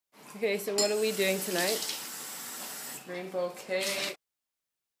Okay, so what are we doing tonight? Rainbow cake.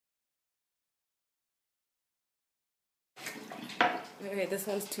 Okay, this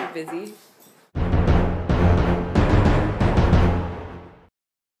one's too busy.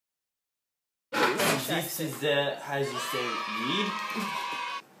 This is the, how do you say, weed,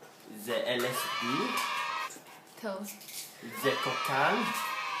 the LSD, the cocaine,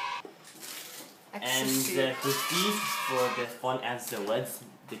 and the cookies for the fun and the woods,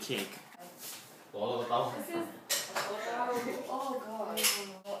 the cake. Oh god.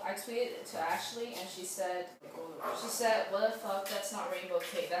 Well, I tweeted to Ashley and she said, what the fuck, that's not rainbow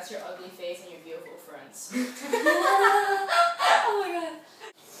cake, that's your ugly face and your beautiful friends. Oh my god.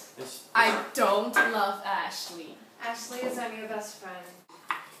 I don't love Ashley. Ashley is our new best friend.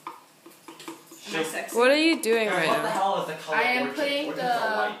 Am I sexy? What are you doing right What the now? hell is the color? I am putting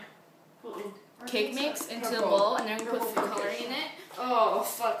the cake mix into the bowl and then I'm going to put food coloring in it. Oh,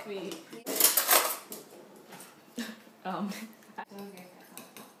 fuck me.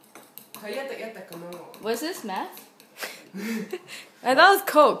 What is this, meth? I thought it was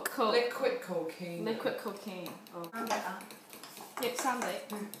Coke. Coke. Liquid cocaine. Liquid cocaine. Oh. Yep, sound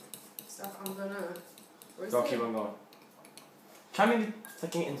like. Stuff I'm gonna. Where's Go, keep on going. Try me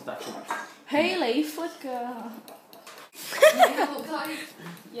taking introduction. Hey, lay flicker.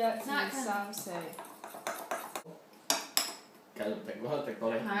 Yeah, it's not some say. Cái tịch nó tịch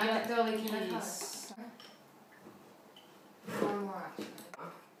tôi đây.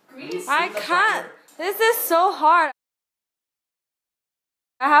 I can't. This is so hard.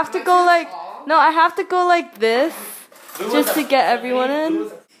 I have to go like, no, I have to go like this just to get everyone in.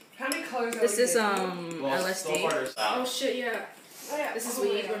 How many colors This is Well, LSD. Oh shit, yeah. This is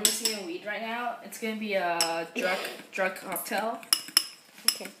weed. We're missing a weed right now. It's gonna be a drug cocktail.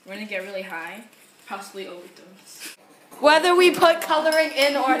 Okay. We're gonna get really high, possibly overdose. Whether we put coloring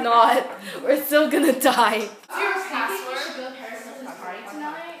in or not, we're still gonna die. Your password. Should go to Paris party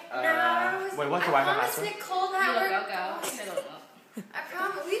tonight. Wait, what's the Wi-Fi password? Nicole Go. that I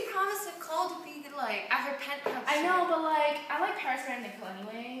don't know. we promised Nicole to be like at her penthouse. I know, but like I like Paris better than Nicole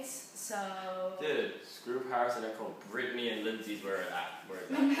anyways. So. Dude, screw Paris and Nicole. Brittany and Lindsay's where it's at. Oh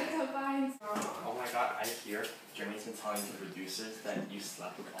my god, I hear Jeremy's been telling the producers that you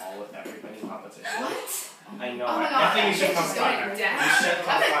slept with everybody in competition. What? I know. Oh my I god, think you should come going find her. down. You should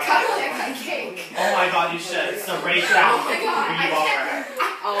come I'm find cuddling her. my cake. Oh my god, you should. So raise down. Oh my god, I Revolve can't. her.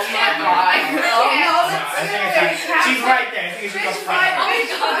 Oh my God. god. Oh no, I think it's like, she's right there. I think you should come find her. Oh my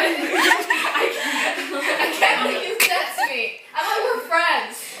god. I can't believe you said to me. I thought we were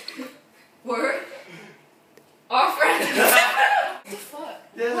friends. Word? Our friends. What the fuck?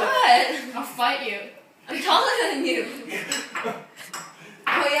 What? I'll fight you. I'm taller than you.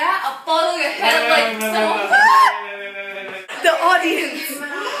 Oh yeah? I'll follow your head like so. The audience.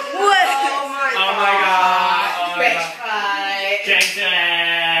 What? Oh my god. Bitch fight.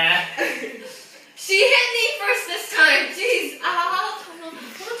 She hit me first this time. Jeez.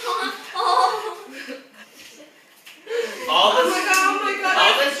 All this, oh my god.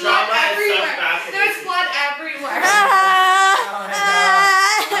 all this drama is so everywhere. fascinating. There's blood everywhere.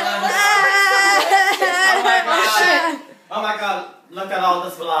 Oh my god, look at all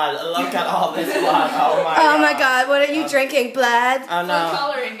this blood. Look at all this blood. Oh my god. Oh my god, what are you drinking? Blood? Oh no. Food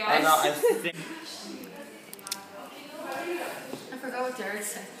coloring, guys. Oh no, I think. I forgot what Jared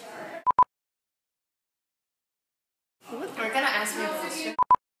said. We're gonna ask me a question.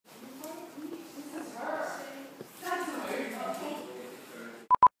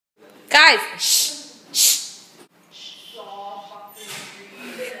 Guys, shh.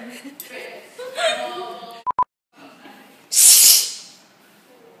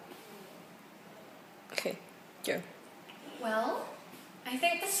 Okay, go. Well, I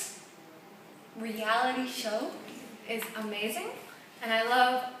think this reality show is amazing, and I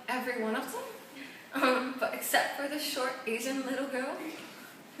love every one of them. But except for the short Asian little girl,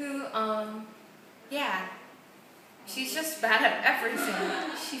 who, yeah, she's just bad at everything.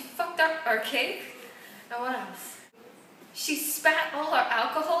 She fucked up our cake, and what else? She spat all our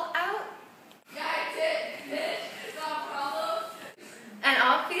alcohol out. Yeah, I did, bitch. It's not a problem. And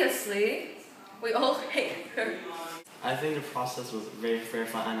obviously, we all hate her. I think the process was very, very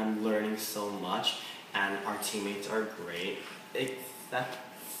fun, and I'm learning so much. And our teammates are great.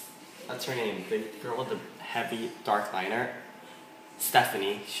 That's her name, the girl with the heavy dark liner,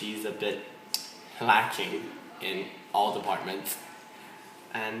 Stephanie. She's a bit lacking in all departments,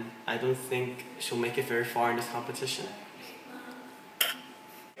 and I don't think she'll make it very far in this competition.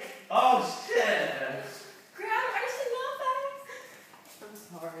 Oh shit!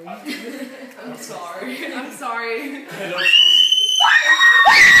 I'm sorry. I'm sorry. I don't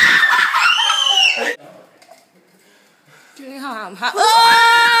how.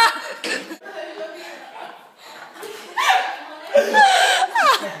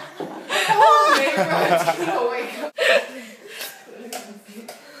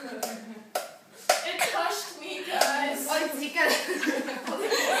 It touched me, guys.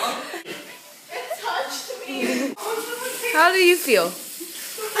 It touched me. How do you feel?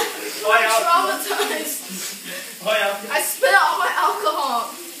 I'm traumatized. I spit out all my alcohol.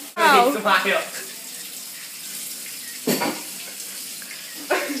 How?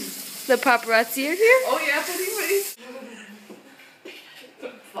 The paparazzi are here? Oh yeah, please.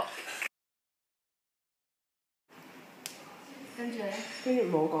跟住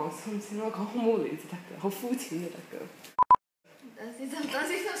唔好講心先啦，講好無聊就得㗎，好膚淺就得㗎。等先，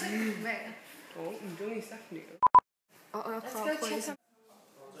咩？我唔中意 Stephanie。Let's go check some.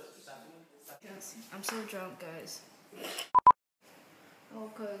 I'm so drunk, guys.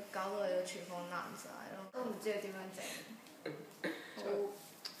 佢搞到你個廚房爛晒咯，都唔知佢點樣整。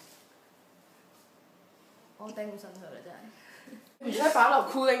我頂唔順佢啦，真係。而家擺落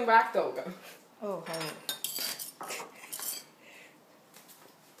cooling rack 度㗎。哦，好。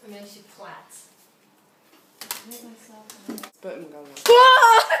It makes you flat. But唔夠啦。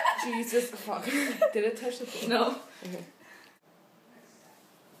Jesus fuck. Did it touch the floor? No. Okay.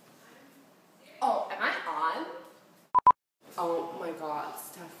 Oh, am I on? Oh my god,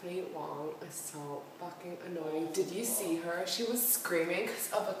 Stephanie Wong is so fucking annoying. Did you see her? She was screaming because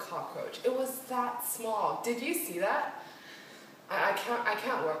of a cockroach. It was that small. Did you see that? I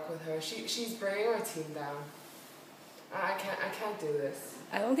can't work with her. She's bringing our team down. I can't do this.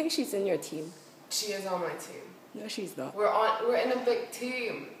 I don't think she's in your team. She is on my team. No, she's not. We're in a big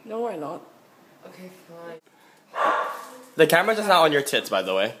team. No, we're not. Okay, fine. The camera's just not on your tits, by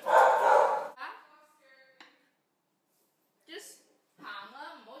the way. Just 行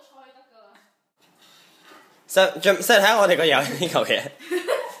啦，唔好坐得㗎啦。set 喺我哋個有呢嚿嘢。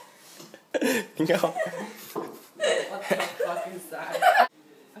點解？ What the fuck is that?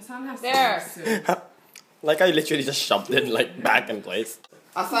 Asan has There. to soon. Like I literally just shoved it like back in place.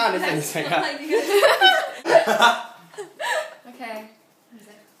 Asan,你成成啊？ Okay.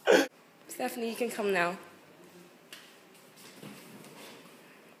 Stephanie, you can come now.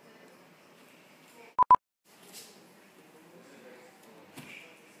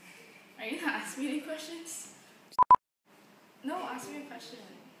 Are you gonna ask me any questions? No, ask me a question.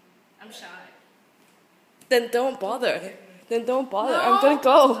 I'm shy. Then don't bother. Then don't bother. No, I'm gonna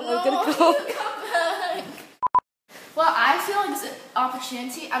go. no, I'm gonna go. come back. Well, I feel like this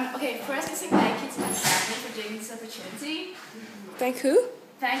opportunity. Okay. First, I say thank you to my family for giving me this opportunity. Thank who?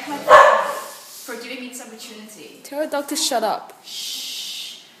 Thank my family for giving me this opportunity. Tell a dog to shut up.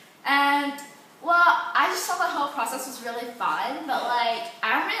 Shh. And well, I just thought the whole process was really fun, but like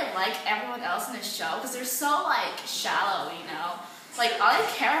I don't really like everyone else in the show because they're so like shallow, you know. Like all I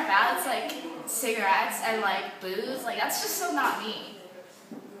care about is like cigarettes and like booze. Like that's just so not me.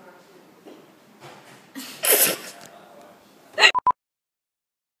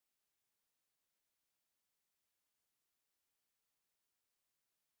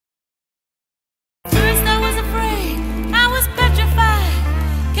 First I was afraid, I was petrified,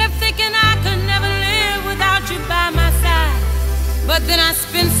 kept thinking I could never live without you by my side. But then I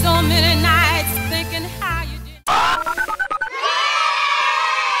spent so many nights